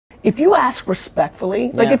if you ask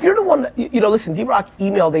respectfully, like if you're the one, listen, D-Rock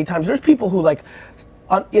emailed 8 times. There's people who like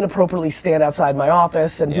inappropriately stand outside my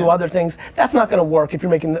office and do other things. That's not gonna work if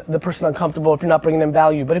you're making the person uncomfortable, if you're not bringing them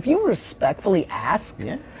value. But if you respectfully ask,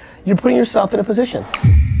 you're putting yourself in a position.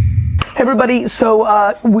 Hey everybody,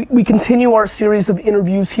 so we continue our series of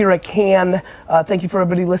interviews here at Cannes. Thank you for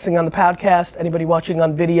everybody listening on the podcast, anybody watching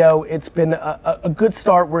on video. It's been a good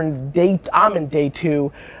start. I'm in day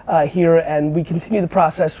 2 here, and we continue the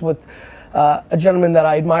process with a gentleman that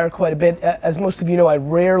I admire quite a bit. As most of you know, I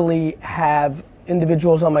rarely have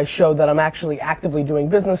individuals on my show that I'm actually actively doing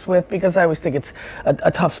business with, because I always think it's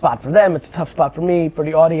a tough spot for them, it's a tough spot for me, for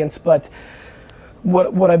the audience. But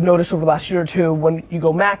what I've noticed over the last year or two, when you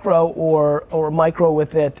go macro or micro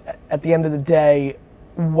with it, at the end of the day,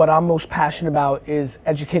 what I'm most passionate about is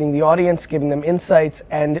educating the audience, giving them insights,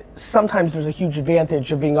 and sometimes there's a huge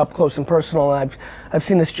advantage of being up close and personal. And I've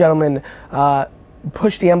seen this gentleman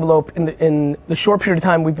push the envelope in the short period of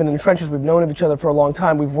time we've been in the trenches. We've known of each other for a long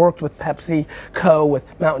time. We've worked with Pepsi Co., with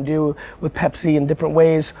Mountain Dew, with Pepsi in different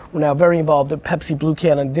ways. We're now very involved at Pepsi Blue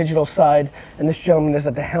Can on the digital side, and this gentleman is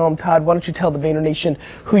at the helm. Todd, why don't you tell the Vayner Nation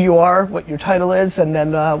who you are, what your title is, and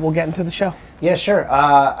then we'll get into the show. Yeah, sure.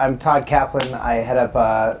 I'm Todd Kaplan. I head up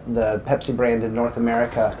the Pepsi brand in North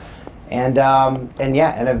America. And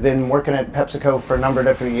I've been working at PepsiCo for a number of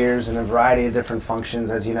different years in a variety of different functions.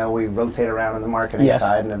 As you know, we rotate around on the marketing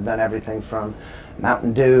side, and have done everything from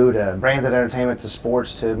Mountain Dew to branded entertainment to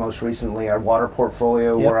sports to most recently our water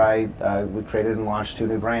portfolio, where we created and launched 2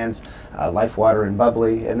 new brands, Life Water and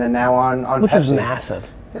Bubbly, and then now on Which Pepsi. is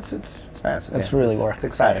massive. It's massive. It's really work. It's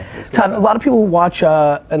exciting. It's Todd, stuff. a lot of people who watch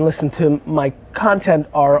and listen to my content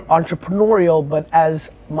are entrepreneurial, but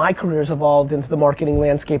as my career's evolved into the marketing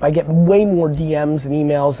landscape, I get way more DMs and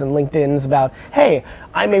emails and LinkedIn's about, hey,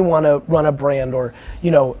 I may want to run a brand, or,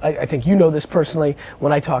 I think you know this personally,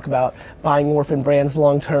 when I talk about buying orphan brands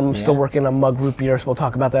long-term. I'm still working on Mug Root Beer, so we'll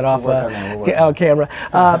talk about that off camera.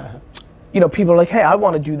 People are like, hey, I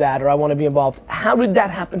want to do that, or I want to be involved. How did that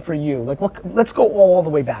happen for you? Like, let's go all the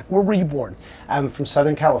way back. Where were you born? I'm from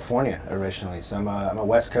Southern California originally, so I'm a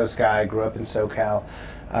West Coast guy. Grew up in SoCal,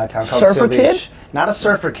 a town called Surfer Seal kid? Beach. Not a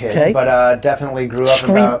surfer kid, but definitely grew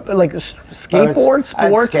up like skateboard, sports.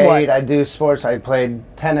 I skate. What? I do sports. I played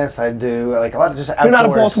tennis. I do like a lot of just outdoors. You're not a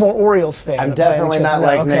Baltimore Orioles fan. I'm definitely not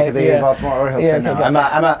like Nick, the Baltimore Orioles fan. No.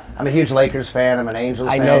 I'm a huge Lakers fan. I'm an Angels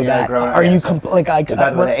fan. I know that. Are you by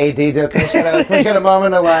the way, the AD deal? Can we get a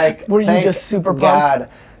moment of like? Were you just super pumped? God.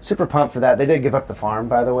 Super pumped for that. They did give up the farm,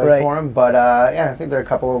 by the way, for him. But I think they're a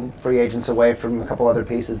couple free agents away from a couple other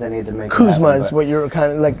pieces they need to make. Kuzma is what you're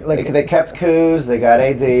kind of like. They kept Kuz, they got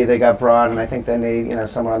AD, they got Braun, and I think they need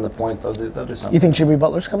someone on the point. They'll do something. You think Jimmy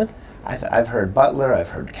Butler's coming? I've heard Butler. I've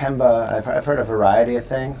heard Kemba. I've heard a variety of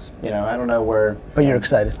things. I don't know where. But you're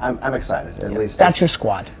excited. I'm excited at least. That's your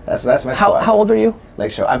squad. That's my squad. How old are you?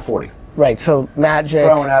 Lake Show. I'm 40. Right, so Magic.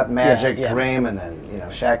 Growing up, Magic, Kareem, and then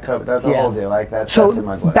Shaq, Kobe, the whole deal. Like that's in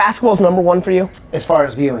my blood. Basketball's #1 for you? As far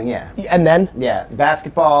as viewing, yeah. And then? Yeah,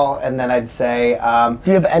 basketball, and then I'd say.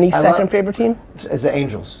 Do you have any second favorite team? It's the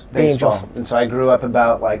Angels. Baseball. And so I grew up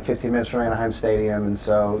about like 15 minutes from Anaheim Stadium, and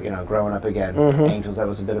so growing up again, Angels. That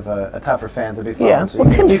was a bit of a tougher fan to be following. Yeah. So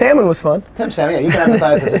Tim Salmon was fun. Tim Salmon, you can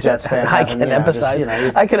empathize as a Jets fan. I can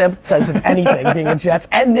empathize. I can empathize with anything, being a Jets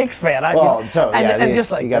and Knicks fan. And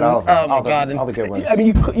just like you got all the good ones. I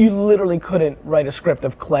mean, you literally couldn't write a script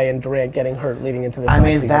of Clay and Durant getting hurt leading into this. I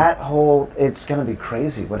mean, that whole, it's going to be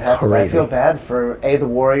crazy what happens. I feel bad for the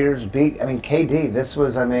Warriors, KD. This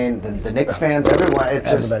was, the Knicks fans, everyone.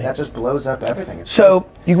 That just blows up everything. It's so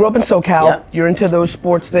crazy. You grew up in SoCal. You're into those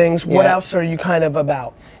sports things. What else are you kind of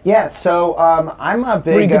about? Yeah, so I'm a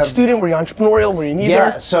big. Were you a good student? Were you entrepreneurial? Were you neither?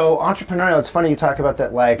 Yeah, so entrepreneurial. It's funny you talk about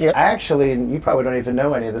that. Like, I actually, and you probably don't even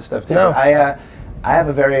know any of this stuff too. No. I have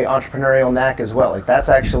a very entrepreneurial knack as well. Like that's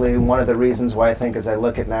actually one of the reasons why I think, as I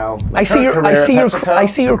look at now, I see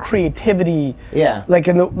your creativity. Yeah. Like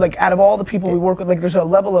out of all the people we work with, like there's a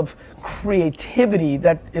level of creativity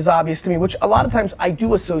that is obvious to me, which a lot of times I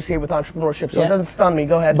do associate with entrepreneurship. So it doesn't stun me.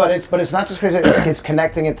 Go ahead. But it's not just creativity. It's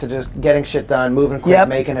connecting it to just getting shit done, moving quick,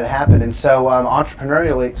 making it happen. And so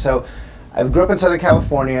entrepreneurially, so I grew up in Southern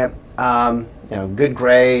California. Good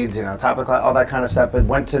grades, top of the class, all that kind of stuff, but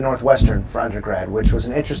went to Northwestern for undergrad, which was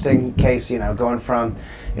an interesting case, going from,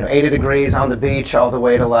 80 degrees on the beach all the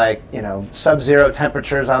way to like, sub-zero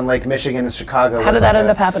temperatures on Lake Michigan and Chicago. How did that end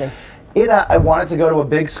up happening? I wanted to go to a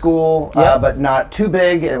big school, but not too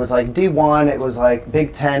big. It was like D1, it was like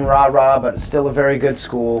Big Ten, rah-rah, but still a very good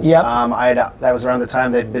school. Yep. That was around the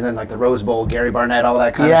time they'd been in like the Rose Bowl, Gary Barnett, all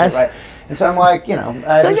that kind of shit, right? And so I'm like,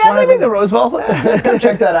 I just yeah, they make the Rose Bowl. Come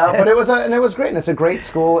check that out. But it was great, and it's a great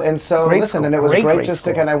school. And so and it was great just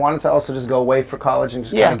to I wanted to also just go away for college and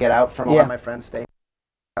just kind of get out from a lot of my friends staying in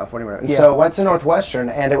California. And so I went to Northwestern,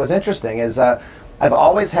 and it was interesting. I've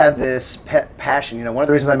always had this passion. One of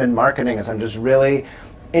the reasons I'm in marketing is I'm just really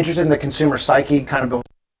interested in the consumer psyche, kind of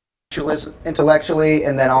intellectually,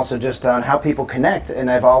 and then also just on how people connect. And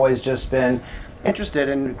I've always just been interested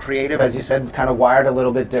in creative, as you said, kind of wired a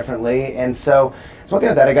little bit differently. And so looking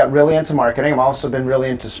at that, I got really into marketing. I've also been really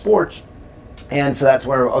into sports. And so that's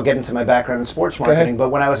where I'll get into my background in sports marketing. But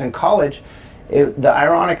when I was in college, the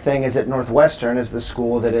ironic thing is that Northwestern is the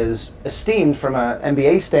school that is esteemed from an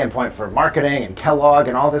MBA standpoint for marketing and Kellogg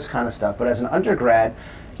and all this kind of stuff. But as an undergrad,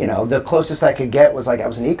 the closest I could get was I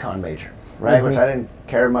was an econ major, right? Which I didn't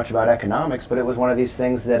care much about economics, but it was one of these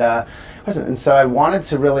things that wasn't. And so I wanted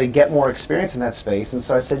to really get more experience in that space. And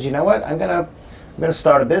so I said, you know what, I'm gonna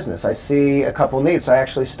start a business. I see a couple needs. So I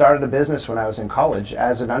actually started a business when I was in college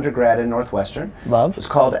as an undergrad in Northwestern. Love. It was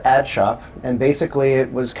called Ad Shop, and basically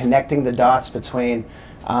it was connecting the dots between.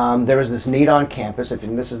 There was this need on campus.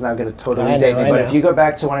 And this is not going to totally date me, but if you go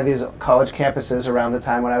back to one of these college campuses around the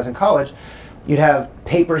time when I was in college, you'd have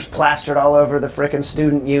papers plastered all over the frickin'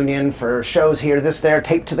 student union for shows here, this, there,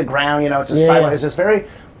 taped to the ground. It's a silent. It's just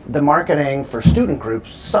the marketing for student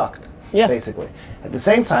groups sucked. Basically. At the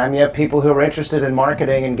same time, you have people who are interested in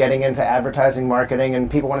marketing and getting into advertising marketing,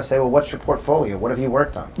 and people want to say, well, what's your portfolio? What have you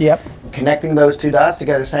worked on? Connecting those two dots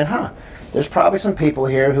together, saying, there's probably some people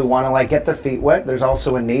here who want to get their feet wet. There's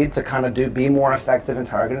also a need to kind of be more effective and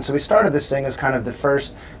targeted. So we started this thing as kind of the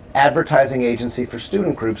first advertising agency for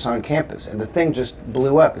student groups on campus, and the thing just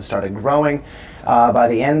blew up. It started growing. By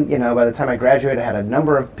the end, by the time I graduated, I had a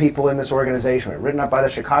number of people in this organization. We were written up by the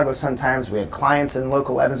Chicago Sun-Times. We had clients in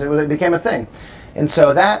local Evans. It became a thing. And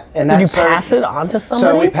so Did you pass it on to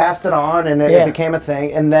somebody? So we passed it on, and it became a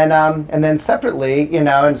thing. And then separately,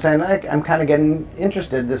 and saying, I'm kind of getting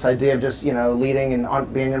interested in this idea of just, leading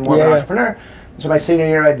and being more of an entrepreneur. So my senior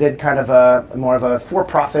year, I did kind of more of a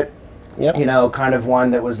for-profit, kind of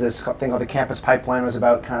one that was this thing called the Campus Pipeline. Was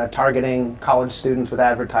about kind of targeting college students with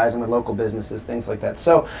advertising, with local businesses, things like that.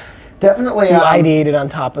 So definitely. You ideated on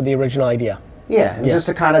top of the original idea. Yeah, and just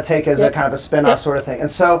to kind of take as a kind of a spin-off sort of thing.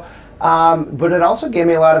 And so, but it also gave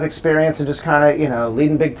me a lot of experience in just kind of,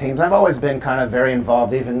 leading big teams. I've always been kind of very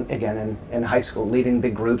involved, even, again, in high school, leading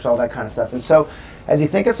big groups, all that kind of stuff. And so, as you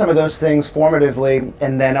think of some of those things formatively,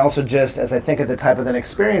 and then also just as I think of the type of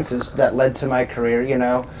experiences that led to my career,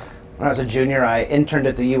 when I was a junior, I interned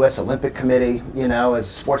at the U.S. Olympic Committee, as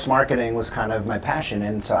sports marketing was kind of my passion.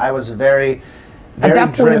 And so I was very at that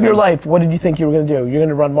point driven. of your life, what did you think you were going to do? You're going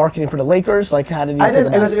to run marketing for the Lakers? How did you think about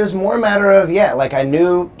it? It was more a matter of, I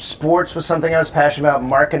knew sports was something I was passionate about.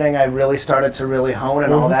 Marketing, I really started to really hone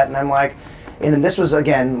and all that. And I'm like, and this was,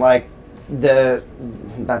 again,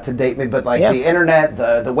 not to date me, but the internet,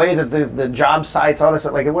 the way that the job sites, all this,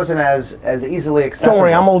 it wasn't as easily accessible. Don't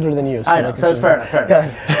worry, I'm older than you. So I know, so it's fair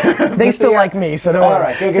enough. They still like me, so don't worry. All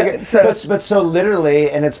right, good. But so literally,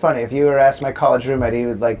 and it's funny, if you were to ask my college roommate, he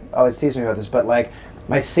would always tease me about this, but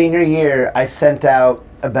my senior year, I sent out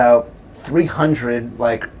about 300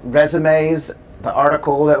 resumes, the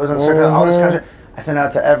article that was on circuit, all this kind of shit. I sent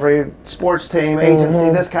out to every sports team, agency,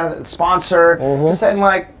 this kind of sponsor, just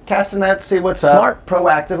saying cast a net, see what's up,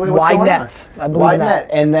 proactively, what's going nets. on. I believe Wide net.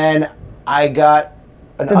 And then I got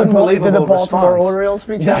an unbelievable response. Did the Baltimore response. Orioles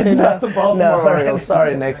reach out to you? Not the Baltimore Orioles,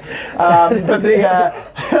 sorry, Nick. But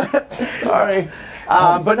sorry.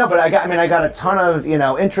 But I got a ton of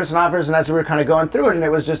interest and offers, and as we were kind of going through it, and it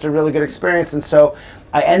was just a really good experience. And so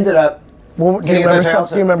I ended up. Do you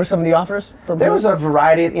remember some of the offers? There was a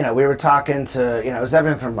variety. We were talking to it was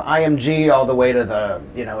everything from IMG all the way to the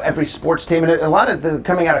every sports team, and a lot of the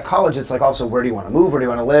coming out of college. It's also where do you want to move? Where do you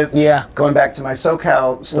want to live? Yeah. Going back to my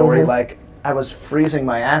SoCal story, I was freezing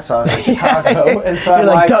my ass off in Chicago, and so You're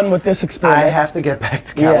I'm done with this experiment. I have to get back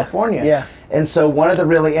to California. Yeah. And so one of the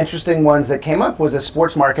really interesting ones that came up was a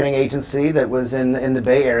sports marketing agency that was in the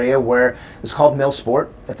Bay Area, where it was called MillSport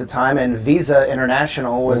at the time, and Visa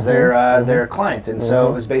International was their client. And so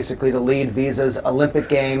it was basically to lead Visa's Olympic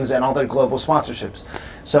Games and all their global sponsorships.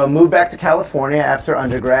 So I moved back to California after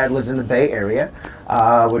undergrad, lived in the Bay Area,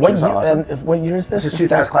 which was awesome. What year is this? This is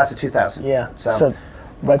 2000, class of 2000. Yeah. So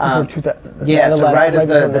right before 2000. Yeah, so right as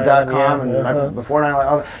the dot-com and right before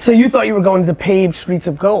 9/11. So you thought you were going to the paved streets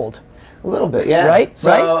of gold? A little bit, yeah. Right?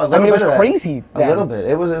 So right? It was crazy then. A little bit.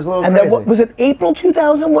 It was a little and crazy. And was it April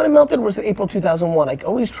 2000 when it melted, or was it April 2001? I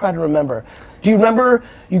always try to remember. Do you remember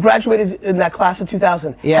you graduated in that class of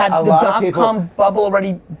 2000? Yeah, Had a the lot of people, dot-com bubble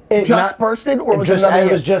already just bursted, or was just, it another year?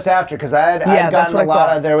 It was just after, because I had gotten a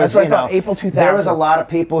lot of, there was, you know, April 2000. There was a lot of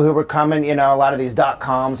people who were coming, you know, a lot of these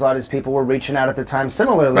 .coms, a lot of these people were reaching out at the time,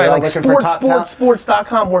 similarly, right, like looking for top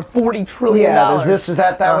sports.com worth $40 trillion. Yeah, there's this,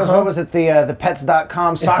 that was, what was it, the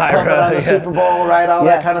pets.com sock puppet on the Super Bowl, right, all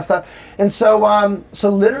that kind of stuff. And so, so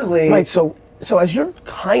literally. Right, so as you're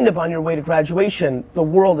kind of on your way to graduation, the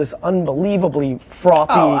world is unbelievably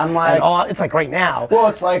frothy. Oh, I'm like, it's like right now. Well,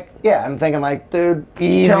 it's like, yeah, I'm thinking like, dude,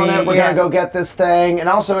 easy, killing it, we're gonna go get this thing. And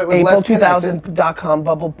also it was April less 2000 .com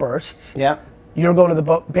bubble bursts. Yep. You're going to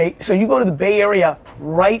the so you go to the Bay Area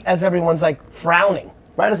right as everyone's like frowning.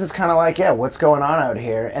 Right as it's kind of like, yeah, what's going on out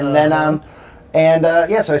here? And then,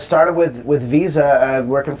 yeah, so I started with Visa,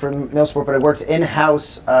 working for Millsport, but I worked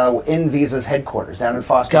in-house in Visa's headquarters down in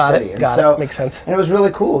Foster City. Got it, makes sense. And it was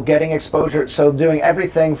really cool getting exposure, so doing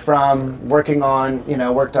everything from working on, you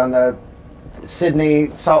know, worked on the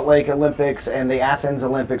Sydney, Salt Lake Olympics and the Athens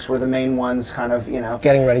Olympics were the main ones kind of, you know,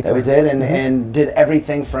 getting ready that we did, and did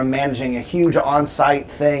everything from managing a huge on-site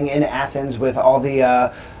thing in Athens with all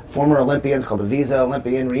the former Olympians called the Visa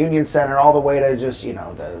Olympian Reunion Center, all the way to just, you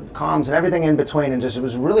know, the comms and everything in between. And just, it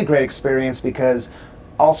was a really great experience because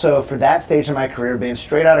also for that stage of my career, being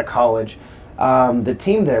straight out of college, the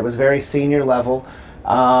team there was very senior level,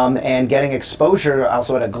 and getting exposure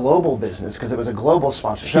also at a global business because it was a global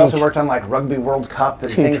sponsorship. I also worked on like Rugby World Cup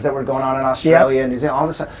and things that were going on in Australia and New Zealand, all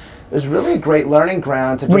this. It was really a great learning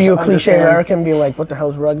ground to just Were you a cliche American being like, what the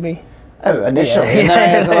hell's rugby? Oh, initially, and then I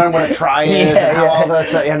had to learn what a try is and how all the,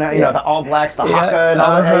 you know, the All Blacks, the haka, and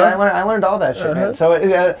all that. I learned all that shit, man. So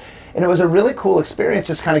and it was a really cool experience,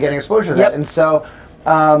 just kind of getting exposure to that. And so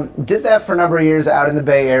did that for a number of years out in the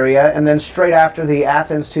Bay Area, and then straight after the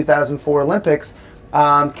Athens 2004 Olympics,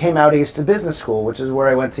 came out east to business school, which is where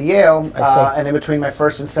I went to Yale. And in between my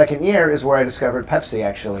first and second year is where I discovered Pepsi.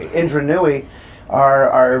 Actually, Indra Nui,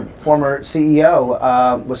 our former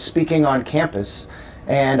CEO, was speaking on campus.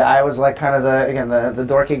 And I was like kind of the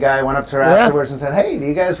dorky guy. Went up to her afterwards and said, "Hey, do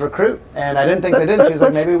you guys recruit?" And I didn't think they did. She's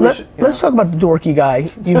like, "Maybe we should." Let's talk about the dorky guy.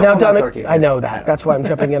 You've now done it. Dorky. I know that. That's why I'm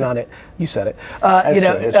jumping in on it. You said it.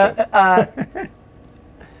 That's true.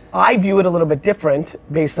 I view it a little bit different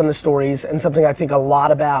based on the stories and something I think a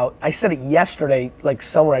lot about. I said it yesterday, like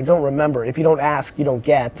somewhere, I don't remember. If you don't ask, you don't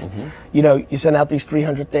get. You know, you send out these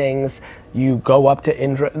 300 things. You go up to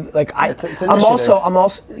Indra. Like I'm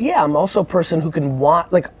also a person who can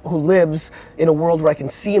who lives in a world where I can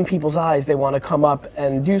see in people's eyes they want to come up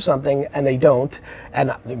and do something and they don't,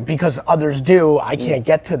 and because others do, I can't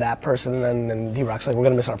get to that person. And D-Rock's like, we're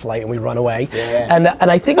gonna miss our flight, and we run away. And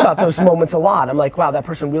I think about those moments a lot. I'm like, wow, that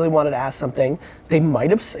person really wanted to ask something. They might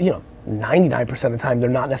have, you know, 99% of the time they're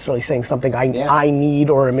not necessarily saying something I need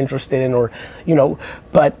or am interested in, or, you know,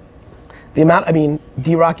 but the amount, I mean,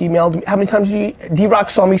 D-Rock emailed me, how many times D-Rock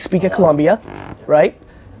saw me speak at Columbia, right?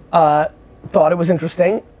 Thought it was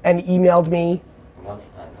interesting, and emailed me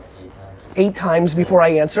 8 times before I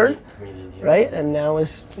answered, right? And now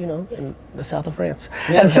is, you know, in the south of France.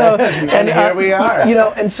 And so, and here we are. You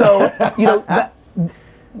know, and so, you know, that,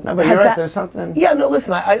 no, but you're right, there's something. Yeah, no,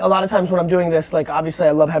 listen, a lot of times when I'm doing this, like, obviously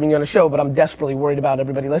I love having you on the show, but I'm desperately worried about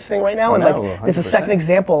everybody listening right now. And like, it's a second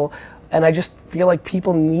example, and I just feel like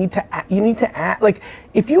people need to, you need to ask, like,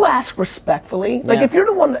 if you ask respectfully, like if you're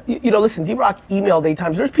the one, you know, listen, D-Rock emailed 8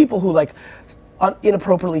 times. There's people who like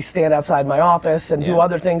inappropriately stand outside my office and do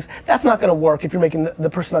other things. That's not gonna work if you're making the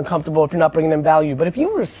person uncomfortable, if you're not bringing them value. But if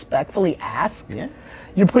you respectfully ask,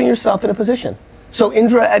 you're putting yourself in a position. So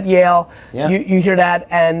Indra at Yale, you hear that,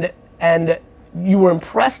 and you were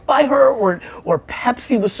impressed by her, or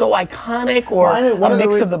Pepsi was so iconic, or a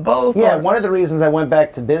mix of the both? Yeah, one of the reasons I went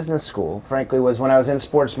back to business school, frankly, was when I was in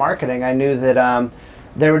sports marketing, I knew that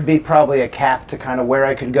there would be probably a cap to kind of where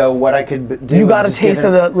I could go, what I could do. You got a taste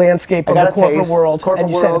of the landscape of the corporate world,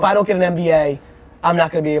 and you said, if I don't get an MBA, I'm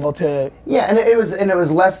not going to be able to. Yeah, and it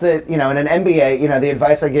was less that, you know, in an MBA, you know, the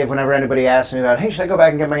advice I give whenever anybody asks me about, hey, should I go back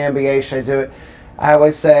and get my MBA? Should I do it? I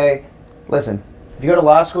always say, listen, if you go to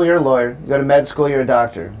law school, you're a lawyer. You go to med school, you're a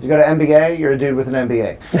doctor. If you go to MBA, you're a dude with an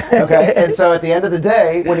MBA. Okay? And so at the end of the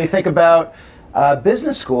day, when you think about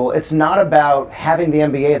business school, it's not about having the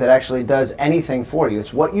MBA that actually does anything for you.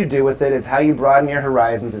 It's what you do with it. It's how you broaden your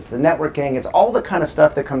horizons. It's the networking. It's all the kind of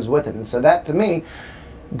stuff that comes with it. And so that, to me,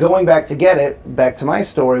 going back to get it, back to my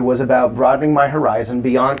story, was about broadening my horizon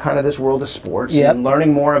beyond kind of this world of sports and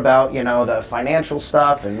learning more about, you know, the financial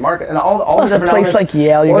stuff and market and all the different elements. Plus a place like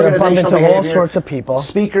Yale, you're going to bump into all sorts of people.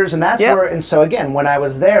 Speakers, and that's where, and so again, when I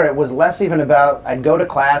was there, it was less even about, I'd go to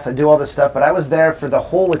class, I'd do all this stuff, but I was there for the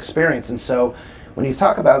whole experience. And so when you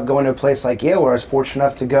talk about going to a place like Yale, where I was fortunate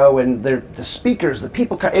enough to go, and the speakers, the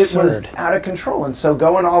people, it was out of control. And so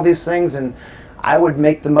going to all these things, and I would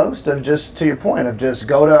make the most of, just to your point, of just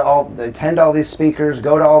attend all these speakers,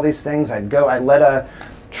 go to all these things. I led a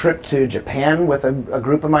trip to Japan with a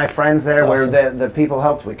group of my friends there, where the people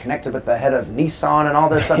helped. We connected with the head of Nissan and all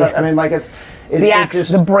this stuff. I mean, like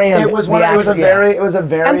the brand. It was a very.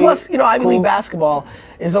 And plus, you know, Ivy League basketball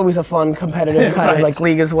is always a fun, competitive kind of like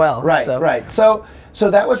league as well. Right, right. So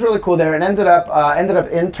that was really cool there, and ended up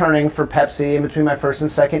interning for Pepsi in between my first and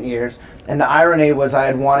second years. And the irony was, I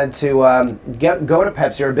had wanted to go to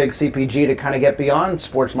Pepsi, or a big CPG, to kind of get beyond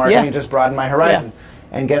sports marketing and just broaden my horizon.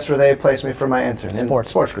 And guess where they placed me for my intern?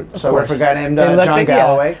 Sports Group. So I worked for a guy named John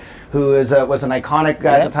Galloway, who was an iconic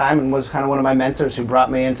guy at the time, and was kind of one of my mentors, who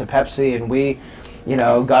brought me into Pepsi, and we, you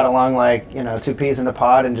know, got along like, you know, two peas in a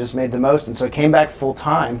pod, and just made the most. And so I came back full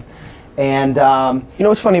time. And you know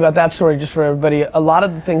what's funny about that story, just for everybody, a lot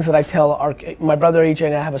of the things that I tell my brother AJ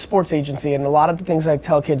and I have a sports agency, and a lot of the things I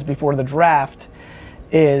tell kids before the draft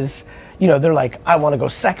is, you know, they're like, I want to go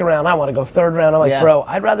second round, I want to go third round. I'm like, bro,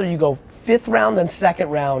 I'd rather you go fifth round than second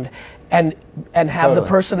round, and have the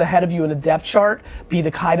person ahead of you in the depth chart be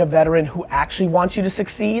the kind of veteran who actually wants you to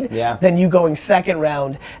succeed, than you going second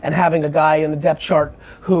round and having a guy in the depth chart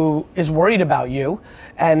who is worried about you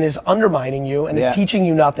and is undermining you and is teaching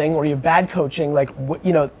you nothing, or you have bad coaching. Like,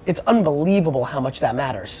 you know, it's unbelievable how much that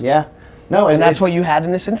matters. Yeah. No, and that's what you had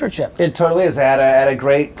in this internship. It totally is. I had a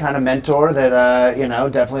great kind of mentor that, you know,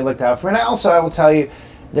 definitely looked out for me. And I will tell you,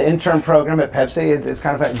 the intern program at Pepsi, it's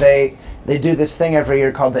kind of, they do this thing every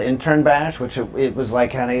year called the Intern Bash, which it was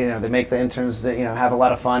like kind of, you know, they make the interns, you know, have a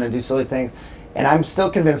lot of fun and do silly things. And I'm still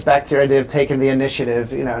convinced, back to your idea of taking the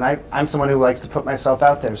initiative, you know, and I'm someone who likes to put myself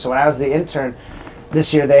out there. So when I was the intern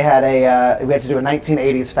this year, they had we had to do a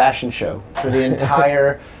 1980s fashion show for the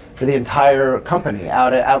entire company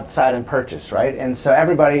outside in Purchase, right? And so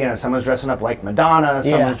everybody, you know, someone's dressing up like Madonna,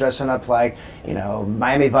 someone's dressing up like, you know,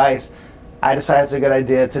 Miami Vice. I decided it's a good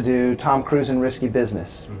idea to do Tom Cruise in Risky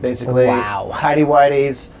Business. Basically, tidy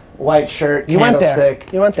whities, white shirt,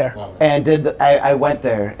 candlestick. You went there. And I went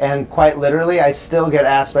there, and quite literally, I still get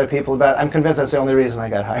asked by people about. I'm convinced that's the only reason I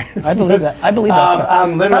got hired. I believe that. I believe that.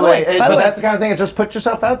 Literally, but that's the kind of thing. Just put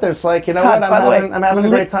yourself out there. It's like, you know what? I'm having a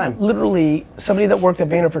great time. Literally, somebody that worked at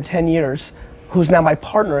Vayner for 10 years, who's now my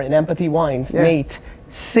partner in Empathy Wines, Nate,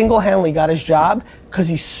 single-handedly got his job because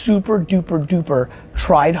he super duper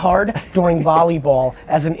tried hard during volleyball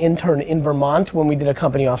as an intern in Vermont when we did a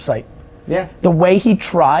company offsite. Yeah. The way he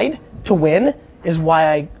tried to win is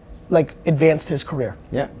why I advanced his career.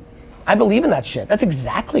 Yeah. I believe in that shit. That's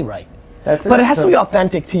exactly right. That's it. But it has to be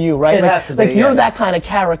authentic to you, right? It has to be. Like you're that kind of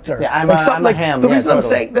character. Yeah, I'm a ham. The reason I'm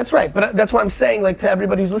saying that's right, but that's what I'm saying. Like, to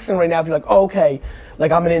everybody who's listening right now, if you're like, oh, okay,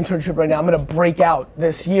 like I'm in an internship right now, I'm gonna break out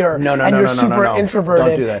this year, and you're super introverted.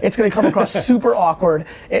 Don't do that. It's gonna come across super awkward.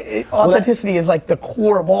 Authenticity is like the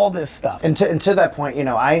core of all this stuff. And to that point, you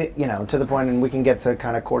know, to the point, and we can get to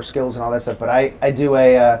kind of core skills and all that stuff. But I do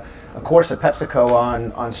a course at PepsiCo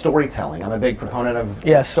on storytelling. I'm a big proponent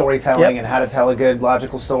of storytelling and how to tell a good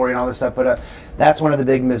logical story and all this stuff. But that's one of the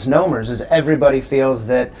big misnomers, is everybody feels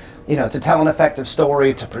that, you know, to tell an effective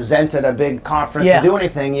story, to present at a big conference, to do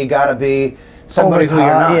anything, you got to be somebody who you're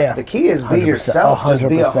not. The key is be yourself. 100%. Just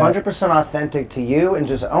be 100% authentic to you and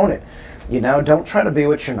just own it. You know, don't try to be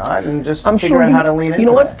what you're not, and just figure out how to lean into it. You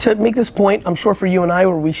know what? To make this point, I'm sure for you and I,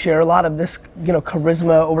 where we share a lot of this, you know,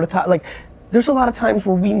 charisma over the top, like, there's a lot of times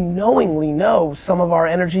where we knowingly know some of our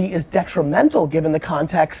energy is detrimental given the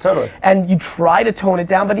context. Totally. And you try to tone it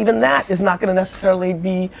down, but even that is not going to necessarily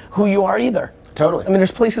be who you are either. Totally. I mean,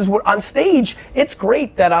 there's places where on stage, it's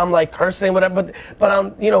great that I'm like cursing, whatever,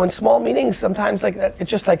 but you know, in small meetings, sometimes like that,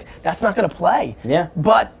 it's just like, that's not going to play. Yeah.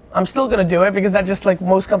 But I'm still going to do it because that's just like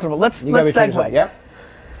most comfortable. Let's segue. Yeah.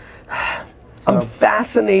 I'm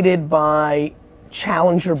fascinated by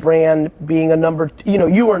challenger brand being a number, you know,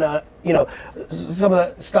 you were not, you know, some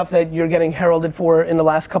of the stuff that you're getting heralded for in the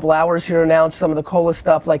last couple hours here announced, some of the cola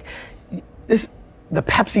stuff, like this, the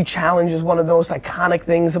Pepsi challenge is one of the most iconic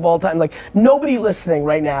things of all time. Like, nobody listening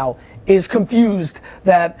right now is confused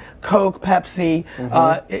that Coke, Pepsi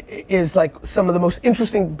is like some of the most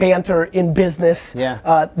interesting banter in business.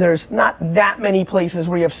 Yeah. There's not that many places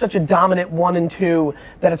where you have such a dominant 1 and 2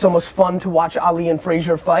 that it's almost fun to watch Ali and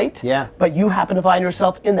Frazier fight. Yeah. But you happen to find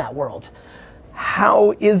yourself in that world.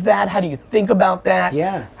 How is that? How do you think about that?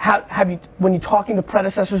 Yeah. How have you, when you're talking to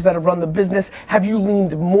predecessors that have run the business, have you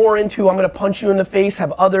leaned more into, I'm going to punch you in the face?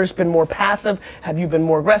 Have others been more passive? Have you been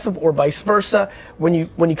more aggressive, or vice versa? When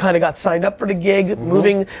you kind of got signed up for the gig,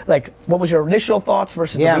 moving, like, what was your initial thoughts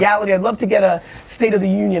versus the reality? I'd love to get a state of the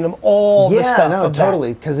union of all the stuff. Yeah, no,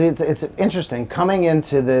 totally. Because it's interesting coming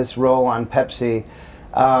into this role on Pepsi.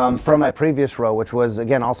 From my previous role, which was,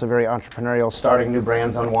 again, also very entrepreneurial, starting new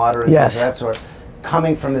brands on water and things of that sort.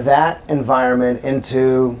 Coming from that environment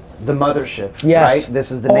into the mothership, right?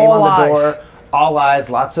 This is the name on the door, all eyes,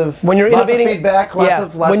 lots of feedback, lots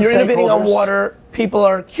of when you're innovating on water, people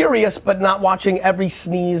are curious but not watching every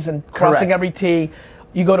sneeze and crossing every T.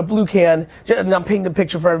 You go to Blue Can, and I'm painting the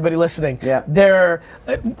picture for everybody listening. They're,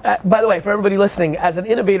 by the way, for everybody listening, as an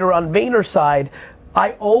innovator on Vayner side,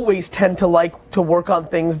 I always tend to like to work on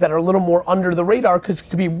things that are a little more under the radar because it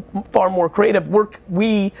could be far more creative.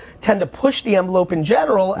 We tend to push the envelope in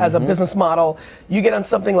general as a business model. You get on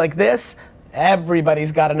something like this,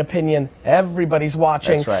 everybody's got an opinion, everybody's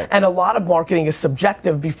watching. That's right. And a lot of marketing is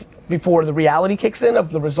subjective before the reality kicks in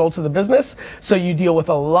of the results of the business. So you deal with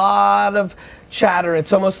a lot of chatter.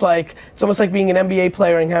 It's almost like being an NBA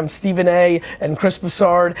player and have Stephen A. and Chris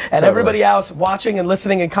Broussard and everybody else watching and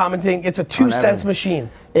listening and commenting. It's a 2 cents machine.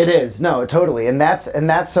 It is, no, totally, and that's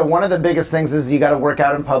so one of the biggest things is you got to work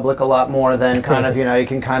out in public a lot more than kind of, you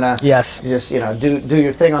can kind of just do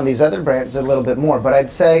your thing on these other brands a little bit more. But I'd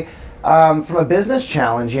say from a business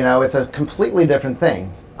challenge, it's a completely different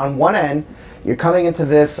thing. On one end, you're coming into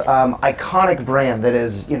this iconic brand that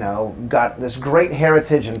is, got this great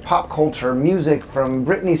heritage in pop culture, music from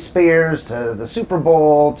Britney Spears to the Super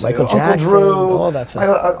Bowl to Michael Uncle Jackson, Drew, all that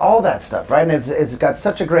stuff. All that stuff, right? And it's got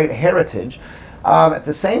such a great heritage. At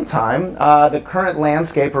the same time, the current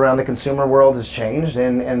landscape around the consumer world has changed,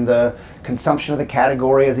 and the consumption of the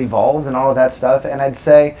category has evolved, and all of that stuff. And I'd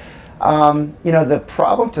say, the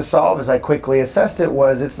problem to solve, as I quickly assessed it,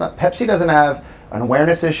 was Pepsi doesn't have an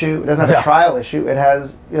awareness issue, it doesn't have a trial issue, it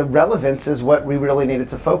has relevance is what we really needed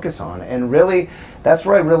to focus on. And really, that's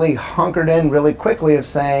where I really hunkered in really quickly of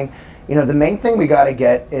saying, the main thing we got to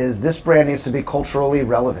get is this brand needs to be culturally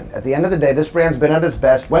relevant. At the end of the day, this brand's been at its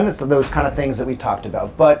best when it's those kind of things that we talked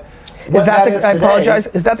about. But I apologize.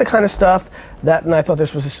 Is that the kind of stuff that, and I thought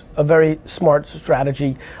this was a very smart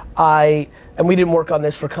strategy. And we didn't work on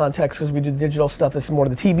this for context because we do digital stuff. This is more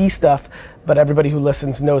of the TV stuff. But everybody who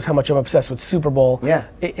listens knows how much I'm obsessed with Super Bowl. Yeah.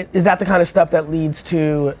 Is that the kind of stuff that leads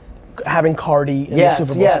to having Cardi in the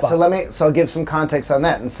Super Bowl spot? So I'll give some context on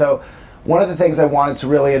that. And so one of the things I wanted to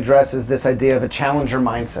really address is this idea of a challenger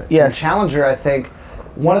mindset. Yes. And challenger, I think,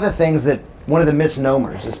 one of the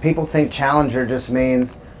misnomers is people think challenger just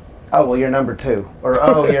means, oh, well, you're number 2, or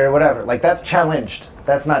oh, you're whatever. Like, that's challenged.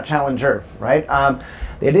 That's not challenger, right?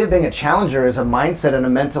 The idea of being a challenger is a mindset and a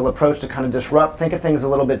mental approach to kind of disrupt, think of things a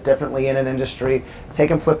little bit differently in an industry, take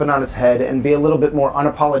them flipping on its head, and be a little bit more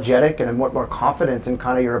unapologetic and more confident in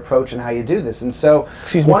kind of your approach and how you do this. And so,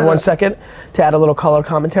 excuse me for 1 second to add a little color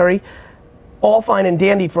commentary. All fine and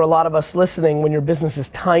dandy for a lot of us listening when your business is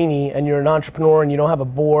tiny and you're an entrepreneur and you don't have a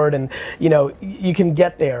board and you can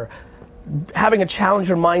get there. Having a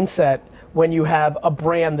challenger mindset when you have a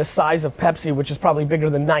brand the size of Pepsi, which is probably bigger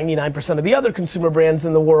than 99% of the other consumer brands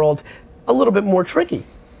in the world, a little bit more tricky.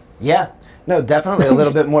 Yeah, no, definitely a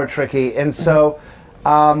little bit more tricky. And so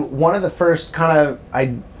one of the first kind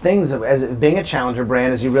of things as being a challenger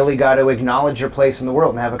brand is you really got to acknowledge your place in the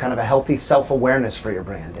world and have a kind of a healthy self-awareness for your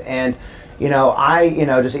brand. And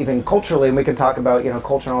just even culturally, and we can talk about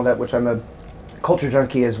culture and all that, which I'm a culture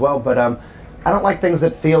junkie as well, but I don't like things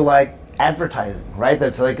that feel like advertising, right?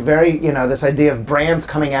 That's like very, this idea of brands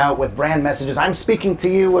coming out with brand messages. I'm speaking to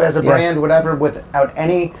you as a brand, whatever, without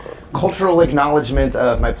any cultural acknowledgement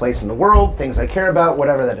of my place in the world, things I care about,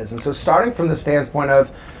 whatever that is. And so starting from the standpoint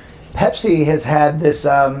of Pepsi has had this,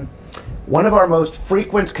 one of our most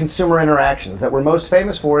frequent consumer interactions that we're most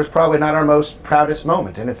famous for is probably not our most proudest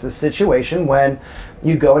moment. And it's the situation when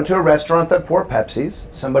you go into a restaurant that pour Pepsis,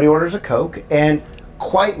 somebody orders a Coke, and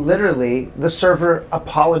quite literally, the server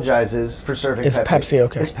apologizes for serving Pepsi. Is Pepsi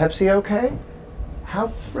okay? Is Pepsi okay? How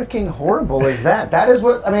freaking horrible is that? That is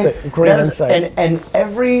what, I mean, it's a great insight. And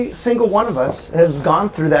every single one of us has gone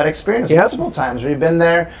through that experience multiple times where you've been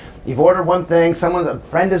there, you've ordered one thing, a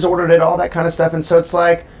friend has ordered it, all that kind of stuff, and so it's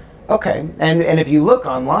like, okay, and if you look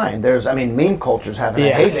online, meme culture's having a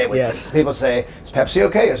heyday with this. People say, is Pepsi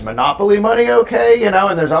okay? Is Monopoly money okay?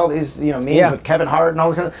 And there's all these, memes with Kevin Hart and all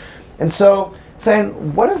this kind of, and so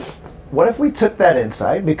saying, what if we took that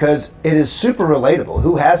insight, because it is super relatable.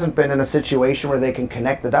 Who hasn't been in a situation where they can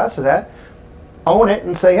connect the dots to that, own it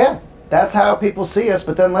and say, yeah, that's how people see us,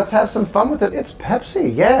 but then let's have some fun with it. It's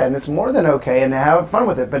Pepsi, yeah, and it's more than okay, and have fun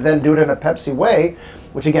with it, but then do it in a Pepsi way,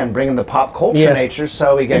 which again, bringing the pop culture nature,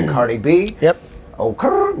 so we get Cardi B. Okay,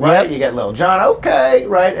 right? You get Lil Jon, okay,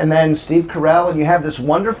 right? And then Steve Carell, and you have this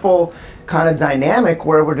wonderful kind of dynamic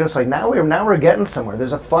where we're just like, now we're getting somewhere.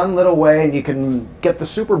 There's a fun little way, and you can get the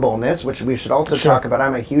Super Bowl-ness, which we should also talk about.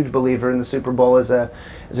 I'm a huge believer in the Super Bowl as a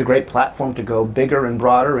great platform to go bigger and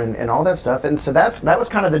broader and all that stuff. And so that was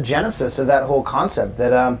kind of the genesis of that whole concept,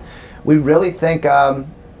 that we really think,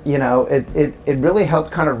 you know, it really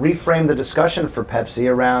helped kind of reframe the discussion for Pepsi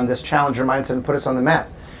around this challenger mindset and put us on the map.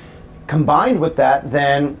 Combined with that,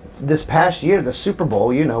 then this past year, the Super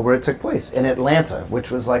Bowl, you know, where it took place in Atlanta,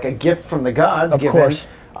 which was like a gift from the gods, given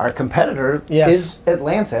our competitor is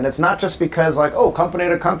Atlanta. And it's not just because, like, oh, company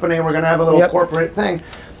to company, we're going to have a little corporate thing.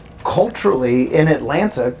 Culturally, in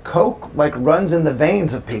Atlanta, Coke like runs in the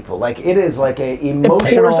veins of people. Like, it is like a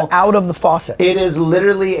emotional. It pours out of the faucet. It is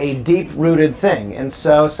literally a deep-rooted thing. And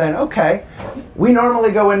so saying, okay, we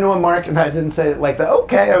normally go into a market, and I didn't say it like the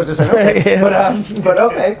okay, I was just saying okay, but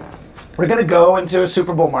okay. We're going to go into a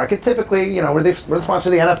Super Bowl market. Typically, you know, we're the sponsor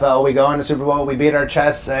of the NFL. We go into Super Bowl, we beat our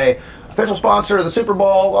chest, say, official sponsor of the Super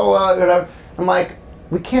Bowl, whatever. I'm like,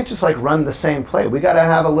 we can't just like run the same play. We got to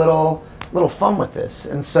have a little fun with this.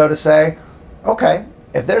 And so to say, okay,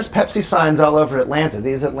 if there's Pepsi signs all over Atlanta,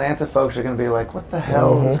 these Atlanta folks are going to be like, what the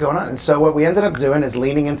hell is going on? And so what we ended up doing is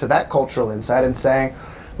leaning into that cultural insight and saying,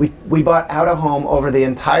 we bought out of home over the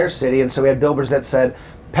entire city. And so we had billboards that said,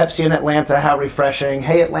 Pepsi in Atlanta, how refreshing.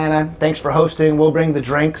 Hey Atlanta, thanks for hosting, we'll bring the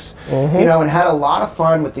drinks. You know, and had a lot of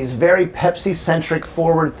fun with these very Pepsi-centric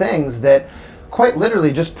forward things that quite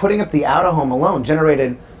literally just putting up the out-of-home alone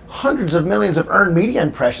generated hundreds of millions of earned media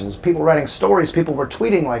impressions. People writing stories, people were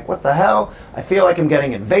tweeting like, what the hell? I feel like I'm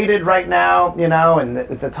getting invaded right now, you know, and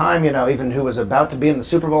at the time, you know, even who was about to be in the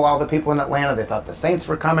Super Bowl, all the people in Atlanta, they thought the Saints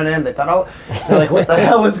were coming in, they thought, they're like, what the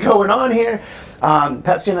hell is going on here?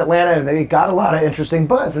 Pepsi in Atlanta, and they got a lot of interesting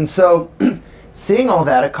buzz. And so seeing all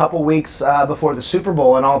that a couple weeks before the Super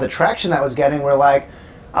Bowl and all the traction that was getting, we're like,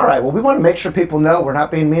 all right, well, we want to make sure people know we're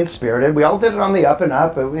not being mean-spirited. We all did it on the up and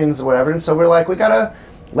up, and whatever. And so we're like, we got to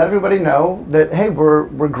let everybody know that, hey, we're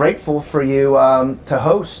grateful for you to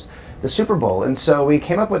host the Super Bowl. And so we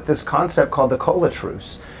came up with this concept called the Cola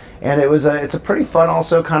Truce. And it's a pretty fun,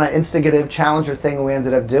 also kind of instigative challenger thing we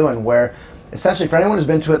ended up doing, where essentially for anyone who's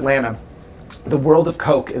been to Atlanta, the World of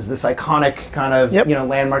Coke is this iconic kind of you know,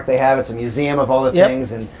 landmark they have. It's a museum of all the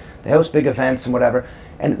things, and they host big events and whatever.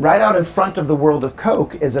 And right out in front of the World of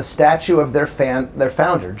Coke is a statue of their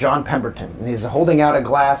founder, John Pemberton. And he's holding out a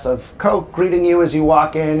glass of Coke, greeting you as you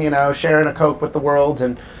walk in, you know, sharing a Coke with the world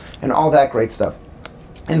and all that great stuff.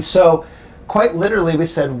 And so quite literally we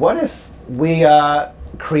said, what if we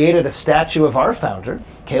created a statue of our founder,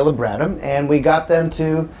 Caleb Bradham, and we got them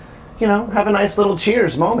to, you know, have a nice little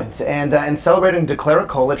cheers moment and celebrate and declare a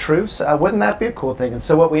Cola Truce. Wouldn't that be a cool thing? And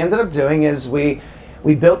so what we ended up doing is we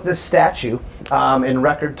built this statue in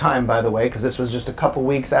record time, by the way, because this was just a couple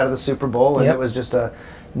weeks out of the Super Bowl, and it was just a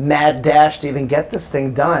mad dash to even get this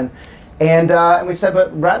thing done. And we said,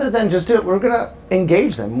 but rather than just do it, we're going to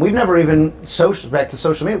engage them. We've never even, back to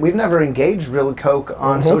social media, we've never engaged Real Coke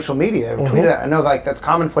on social media or tweeted it. I know like that's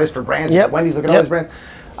commonplace for brands. Wendy's, look at all these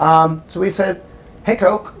brands. So we said, hey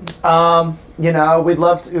Coke, you know, we'd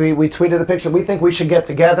love to, we tweeted a picture, we think we should get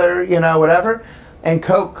together, you know, whatever. And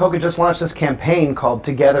Coke had just launched this campaign called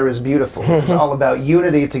Together is Beautiful, which is all about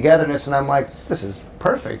unity, togetherness, and I'm like, this is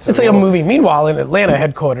perfect. So it's like a movie. Meanwhile, in Atlanta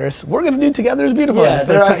headquarters, we're going to do Together is Beautiful. Yeah,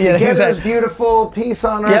 they're like, Together is Beautiful, peace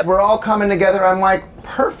on earth, we're all coming together. I'm like,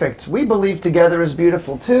 perfect. We believe Together is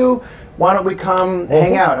Beautiful too. Why don't we come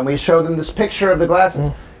hang out? And we show them this picture of the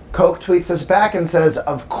glasses. Coke tweets us back and says,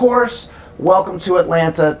 of course, welcome to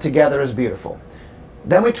Atlanta, Together is Beautiful.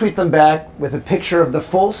 Then we tweet them back with a picture of the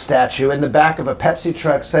full statue in the back of a Pepsi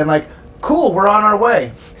truck saying like, cool, we're on our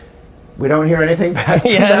way. We don't hear anything back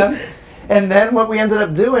from them. And then what we ended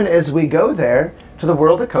up doing is we go there to the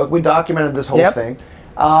World of Coke. We documented this whole thing.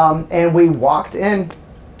 And we walked in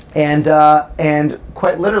and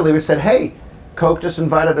quite literally we said, hey, Coke just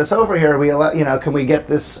invited us over here. You know, can we get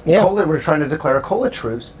this cola? We're trying to declare a Cola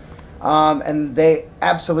Truce. And they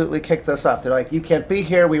absolutely kicked us off. They're like, you can't be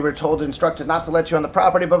here. We were told, instructed not to let you on the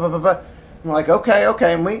property, blah, blah, blah, blah. I'm like, okay.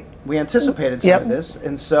 And we anticipated some of this.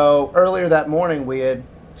 And so earlier that morning, we had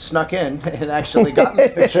snuck in and actually gotten the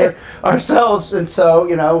picture ourselves. And so,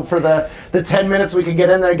 you know, for the 10 minutes we could get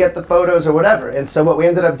in there and get the photos or whatever. And so what we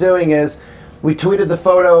ended up doing is we tweeted the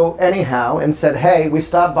photo anyhow and said, hey, we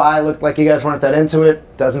stopped by, looked like you guys weren't that into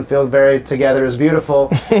it. Doesn't feel very Together is Beautiful.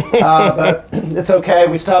 But it's okay.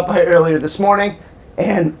 We stopped by earlier this morning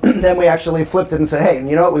And then we actually flipped it and said, hey,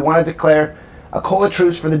 you know what, we want to declare a cola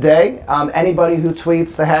truce for the day. Anybody who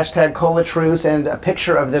tweets the hashtag cola truce and a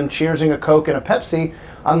picture of them cheersing a Coke and a Pepsi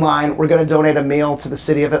online, we're going to donate a meal to the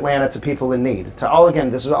city of Atlanta to people in need. So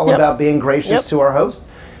again, this is all about being gracious to our hosts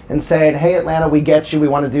and saying, hey, Atlanta, we get you. We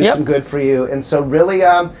want to do some good for you. And so really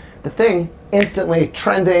the thing instantly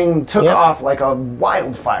trending, took off like a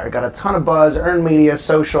wildfire, got a ton of buzz, earned media,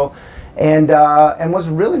 social, and was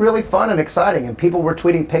really, really fun and exciting. And people were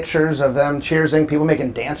tweeting pictures of them cheersing, people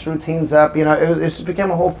making dance routines up. You know, it just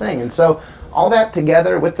became a whole thing. And so all that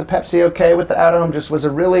together with the Pepsi OK, with the out-of-home, just was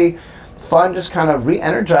a really fun, just kind of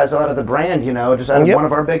re-energized a lot of the brand, you know, just out of one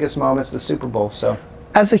of our biggest moments, the Super Bowl. So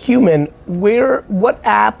as a human, what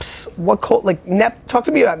apps, talk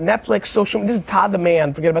to me about Netflix, social, this is Todd the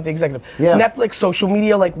man, forget about the executive. Netflix, social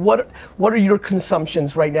media, like what are your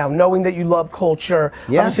consumptions right now, knowing that you love culture?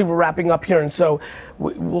 Obviously we're wrapping up here, and so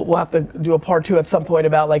we'll have to do a part 2 at some point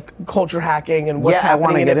about like culture hacking and what's happening. I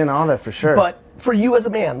want to get in on that for sure. But for you as a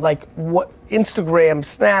man, like what Instagram,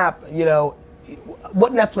 Snap, you know,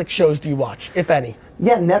 what Netflix shows do you watch, if any?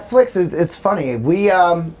 Yeah, Netflix it's funny. We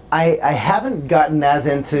I haven't gotten as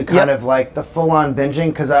into kind of like the full-on binging,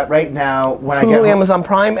 because right now when I get home, Amazon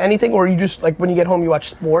Prime, anything, or you just like when you get home you watch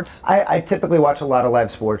sports? I typically watch a lot of live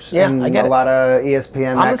sports. Yeah, and I get a lot of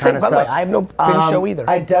ESPN, that kind of stuff. By the way, I have no binge show either.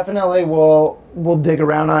 I definitely will dig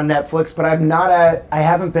around on Netflix, but I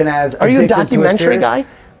haven't been as Are you a documentary guy?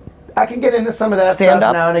 I can get into some of that stuff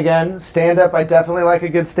now and again. Stand-up, I definitely like a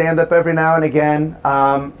good stand-up every now and again.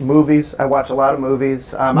 Movies, I watch a lot of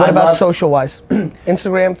movies. What about social-wise?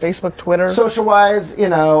 Instagram, Facebook, Twitter? Social-wise, you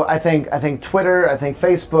know, I think Twitter, I think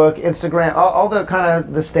Facebook, Instagram, all the kind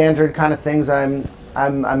of the standard kind of things I'm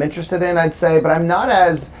interested in, I'd say, but I'm not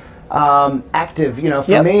as active, you know,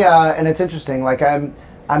 for me, and it's interesting, like I'm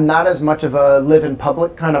not as much of a live in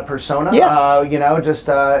public kind of persona, you know, just,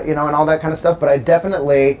 you know, and all that kind of stuff, but I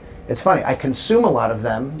definitely, it's funny, I consume a lot of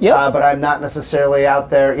them, but I'm not necessarily out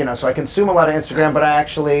there, you know, so I consume a lot of Instagram, but I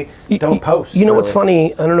actually don't post. You know what's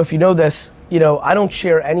funny, I don't know if you know this, you know, I don't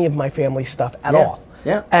share any of my family stuff at all.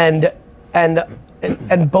 Yeah. And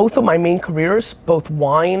both of my main careers, both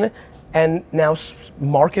wine and now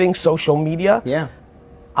marketing, social media,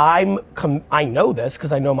 I know this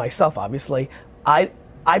because I know myself, obviously. I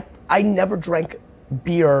never drank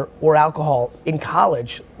beer or alcohol in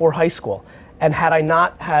college or high school. And had I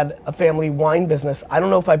not had a family wine business, I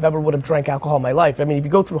don't know if I've ever would have drank alcohol in my life. I mean, if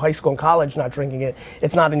you go through high school and college not drinking it,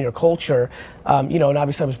 it's not in your culture. You know, and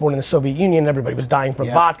obviously I was born in the Soviet Union, everybody was dying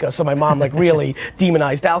from vodka, so my mom like really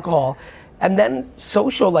demonized alcohol. And then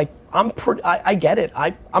social, like I get it.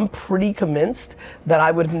 I'm pretty convinced that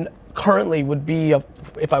I currently would be,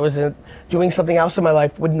 if I was doing something else in my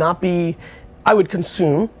life, would not be, I would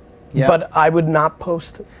consume, but I would not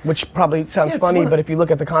post, which probably sounds funny, but if you look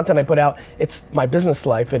at the content I put out, it's my business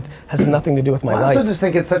life. It has nothing to do with my life. I also just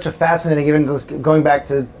think it's such a fascinating, even just going back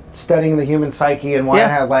to studying the human psyche and why I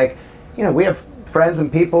have, like, you know, we have friends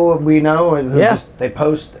and people we know who just, they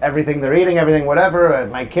post everything they're eating, everything, whatever.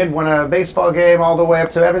 My kid won a baseball game all the way up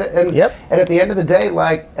to everything. And, and at the end of the day,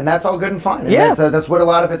 like, and that's all good and fine. And that's what a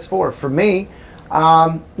lot of it's for. For me,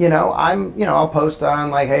 you know, I'll post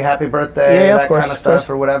on like, hey, happy birthday, that kind of stuff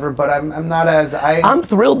or whatever, but I'm not as, I'm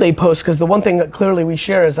thrilled they post, because the one thing that clearly we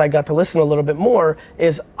share, as I got to listen a little bit more,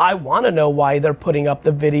 is I want to know why they're putting up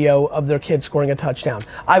the video of their kid scoring a touchdown.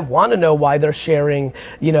 I want to know why they're sharing,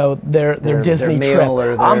 you know, their Disney trip.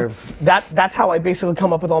 Or that's how I basically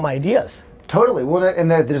come up with all my ideas. Totally. Well,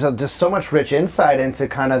 and there's just so much rich insight into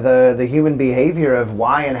kind of the human behavior of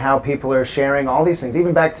why and how people are sharing all these things,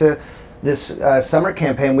 even back to this summer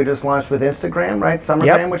campaign we just launched with Instagram, right?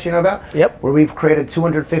 Summergram, which you know about? Where we've created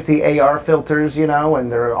 250 AR filters, you know,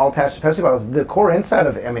 and they're all attached to Pepsi bottles. The core insight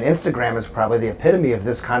of, I mean, Instagram is probably the epitome of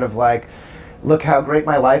this kind of like, look how great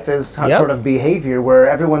my life is sort of behavior, where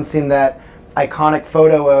everyone's seen that iconic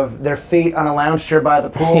photo of their feet on a lounge chair by the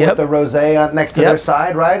pool with the rosé next to their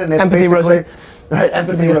side, right? And it's empathy basically... Right,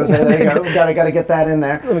 empathy rosé, there you go. Gotta get that in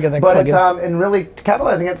there. Let me get that but it's and really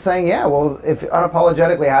capitalizing it, saying, yeah, well, if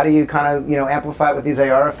unapologetically, how do you kind of, you know, amplify with these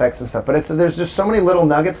AR effects and stuff? But there's just so many little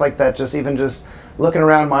nuggets like that. Just looking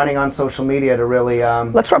around, mining on social media to really.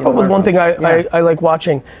 Let's wrap up with one thing I like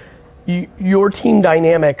watching. Your team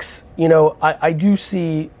dynamics. You know, I do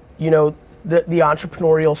see, you know, the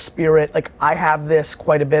entrepreneurial spirit. Like, I have this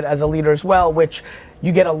quite a bit as a leader as well, which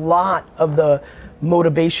you get a lot of the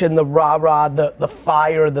motivation, the rah-rah, the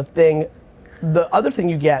fire, the thing. The other thing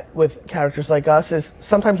you get with characters like us is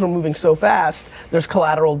sometimes we're moving so fast, there's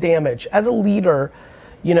collateral damage. As a leader,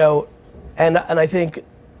 you know, and I think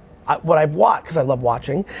what I've watched, because I love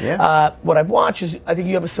watching, what I've watched is, I think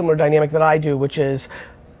you have a similar dynamic that I do, which is,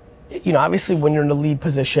 you know, obviously when you're in the lead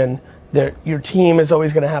position, your team is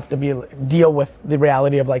always going to have to deal with the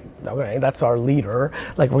reality of like, okay, that's our leader,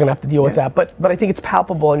 like we're going to have to deal with that. But I think it's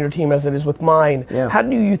palpable on your team as it is with mine. How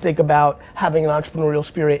do you think about having an entrepreneurial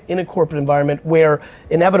spirit in a corporate environment where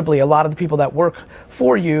inevitably a lot of the people that work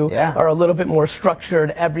for you are a little bit more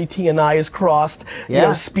structured, every T and I is crossed, you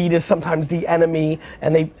know, speed is sometimes the enemy,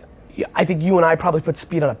 and I think you and I probably put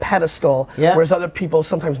speed on a pedestal, whereas other people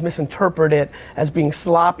sometimes misinterpret it as being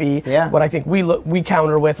sloppy. But I think we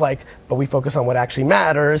counter with like, but we focus on what actually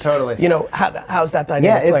matters. Totally. You know, how's that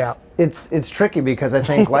dynamic play out? It's tricky because I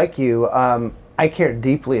think like you, I care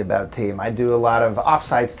deeply about team. I do a lot of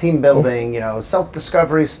offsites, team building, you know,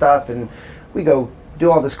 self-discovery stuff, and we go do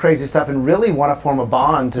all this crazy stuff and really want to form a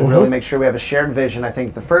bond to really make sure we have a shared vision. I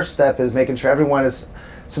think the first step is making sure everyone is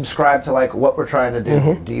subscribe to like what we're trying to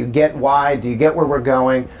do. Do you get why? Do you get where we're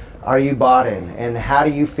going? Are you bought in? And how do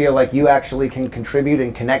you feel like you actually can contribute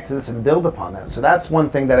and connect to this and build upon that? So that's one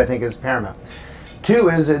thing that I think is paramount. Two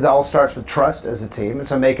is it all starts with trust as a team, and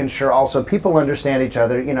so making sure also people understand each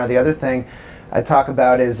other. You know, the other thing I talk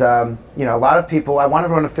about is, you know, a lot of people, I want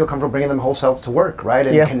everyone to feel comfortable bringing them whole selves to work, right?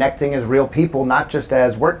 And connecting as real people, not just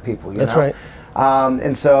as work people, you know? That's right.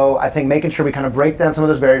 And so I think making sure we kind of break down some of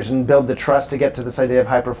those barriers and build the trust to get to this idea of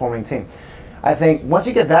high-performing team. I think once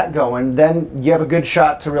you get that going, then you have a good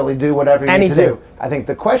shot to really do whatever you need to do. I think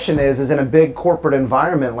the question is in a big corporate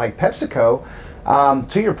environment like PepsiCo,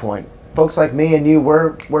 to your point, folks like me and you,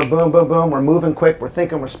 we're boom, boom, boom, we're moving quick, we're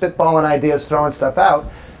thinking, we're spitballing ideas, throwing stuff out.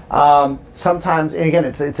 Sometimes, and again,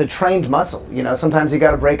 it's a trained muscle. You know, sometimes you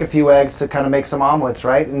got to break a few eggs to kind of make some omelets,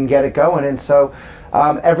 right, and get it going. And so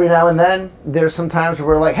every now and then, there's some times where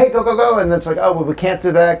we're like, hey, go, go, go, and then it's like, oh, well, we can't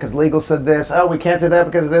do that because legal said this. Oh, we can't do that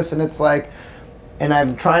because of this, and it's like, and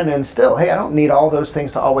I'm trying to instill, hey, I don't need all those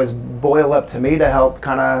things to always boil up to me to help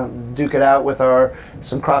kind of duke it out with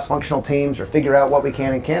some cross-functional teams or figure out what we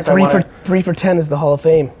can and can't. 3 for 10 is the Hall of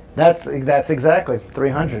Fame. That's exactly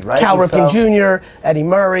 300, right? Cal Ripken Jr., Eddie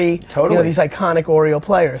Murray, totally. You know, these iconic Oriole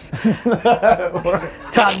players.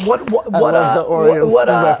 Todd, what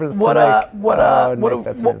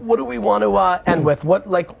do we want to end with? What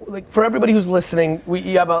like for everybody who's listening,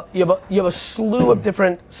 you have a slew of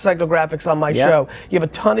different psychographics on my show. You have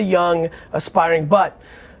a ton of young, aspiring,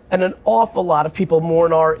 and an awful lot of people more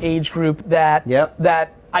in our age group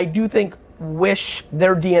that I do think wish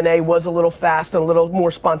their DNA was a little fast and a little more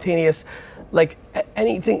spontaneous. Like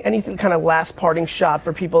anything kind of last parting shot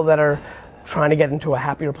for people that are trying to get into a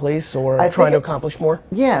happier place or trying to accomplish more?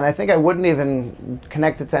 Yeah, and I think I wouldn't even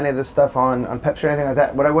connect it to any of this stuff on Pepsi or anything like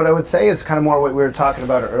that. What I would say is kind of more what we were talking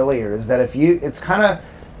about earlier, is that it's kind of,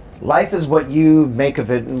 life is what you make of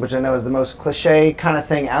it, which I know is the most cliche kind of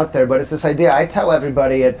thing out there, but it's this idea. I tell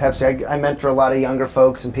everybody at Pepsi, I mentor a lot of younger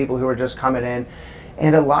folks and people who are just coming in,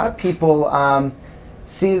 and a lot of people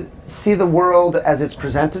see the world as it's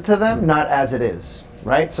presented to them, not as it is,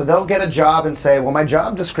 right? So they'll get a job and say, well, my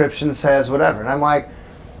job description says whatever. And I'm like,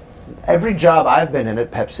 every job I've been in at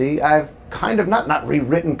Pepsi, I've kind of not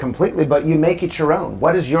rewritten completely, but you make it your own.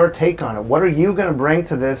 What is your take on it? What are you going to bring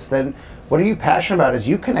to this? Then what are you passionate about as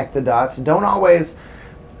you connect the dots? Don't always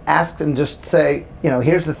ask and just say, you know,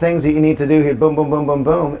 here's the things that you need to do here, boom, boom, boom, boom,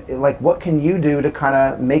 boom. Like, what can you do to kind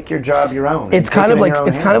of make your job your own? It's kind of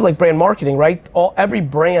like brand marketing, right? Every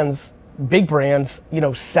big brand's, you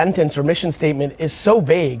know, sentence or mission statement is so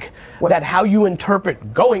vague that how you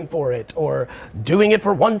interpret going for it or doing it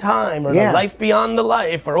for one time or the life beyond the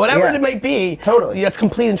life or whatever it might be. Totally. That's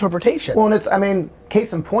complete interpretation. Well, and it's, I mean,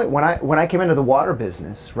 case in point, when I came into the water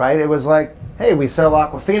business, right, it was like, hey, we sell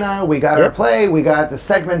Aquafina, we got our play, we got the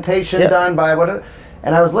segmentation done by whatever,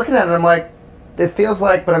 and I was looking at it and I'm like, it feels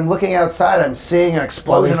like, but I'm looking outside, I'm seeing an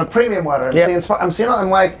explosion of premium water, I'm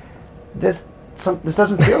like, this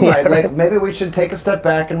doesn't feel right. Like, maybe we should take a step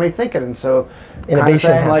back and rethink it. And so, kind of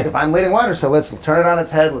saying, like, if I'm leading water, so let's turn it on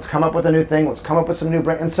its head, let's come up with a new thing, let's come up with some new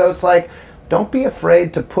brand. And so it's like, don't be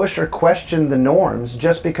afraid to push or question the norms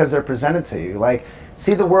just because they're presented to you. Like,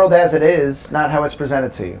 see the world as it is, not how it's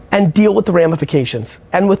presented to you. And deal with the ramifications.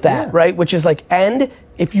 And with that, right? Which is like, and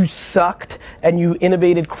if you sucked and you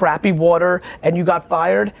innovated crappy water and you got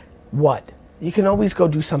fired, what? You can always go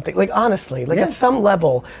do something. Like, honestly, like at some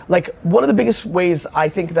level, like one of the biggest ways I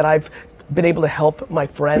think that I've been able to help my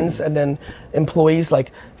friends and then employees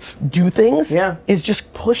like do things is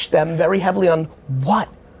just push them very heavily on what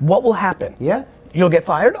will happen. You'll get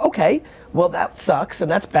fired? Okay. Well, that sucks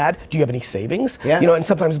and that's bad. Do you have any savings? You know, and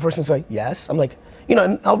sometimes the person's like, yes. I'm like, you know,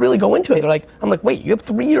 and I'll really go into it. They're like, I'm like, wait, you have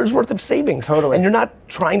 3 years worth of savings. Totally. And you're not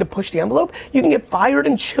trying to push the envelope. You can get fired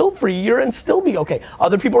and chill for a year and still be okay.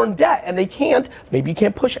 Other people are in debt and they can't. Maybe you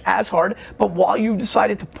can't push as hard, but while you've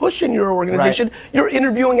decided to push in your organization, you're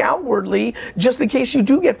interviewing outwardly just in case you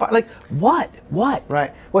do get fired. Like, what?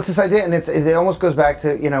 Right. What's this idea? And it almost goes back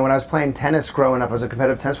to, you know, when I was playing tennis growing up, I was a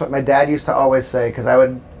competitive tennis player. My dad used to always say, because I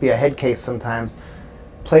would be a head case sometimes,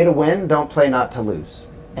 play to win, don't play not to lose.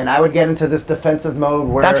 And I would get into this defensive mode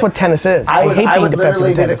where that's what tennis is. I would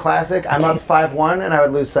literally be the classic. I'm up 5-1 and I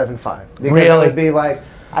would lose 7-5. Because really? I would be like,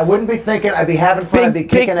 I wouldn't be thinking, I'd be having fun, I'd be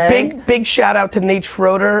kicking egg. Big shout out to Nate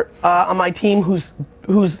Schroeder on my team who's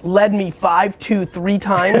led me 5-2 3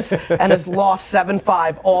 times and has lost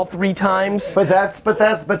 7-5 all 3 times. But that's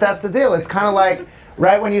the deal. It's kind of like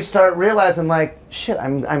right when you start realizing like, shit,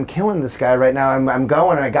 I'm killing this guy right now. I'm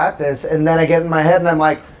going, I got this, and then I get in my head and I'm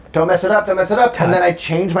like, don't mess it up, don't mess it up. And then I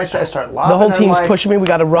change my strategy, I start laughing. The whole team's like, pushing me, we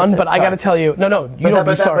gotta run, but I gotta tell you, no, you don't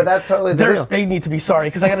be sorry. But that's totally the deal. They need to be sorry,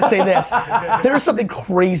 because I gotta say this. There's something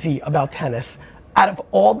crazy about tennis. Out of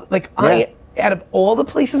all the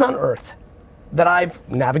places on earth that I've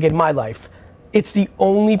navigated my life, it's the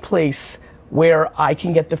only place where I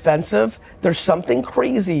can get defensive. There's something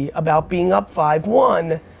crazy about being up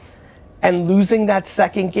 5-1 and losing that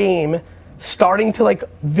second game, starting to like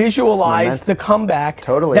visualize the comeback.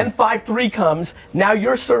 Totally. Then 5-3 comes. Now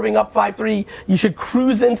you're serving up 5-3. You should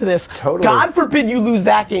cruise into this. Totally. God forbid you lose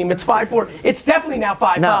that game. It's 5-4. It's definitely now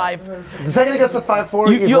 5-5. No. The second it gets to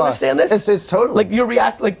 5-4, you've you lost. understand this? It's totally. Like you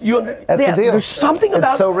react like you. That's the deal. There's something about.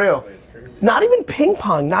 It's so real. Not even ping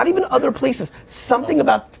pong, not even other places. Something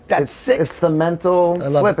about that It's the mental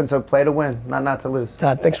flip, and so play to win, not to lose.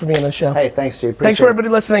 Todd, thanks for being on the show. Hey, thanks, G. Thanks for everybody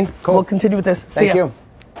listening. Cool. We'll continue with this. See ya. Thank you.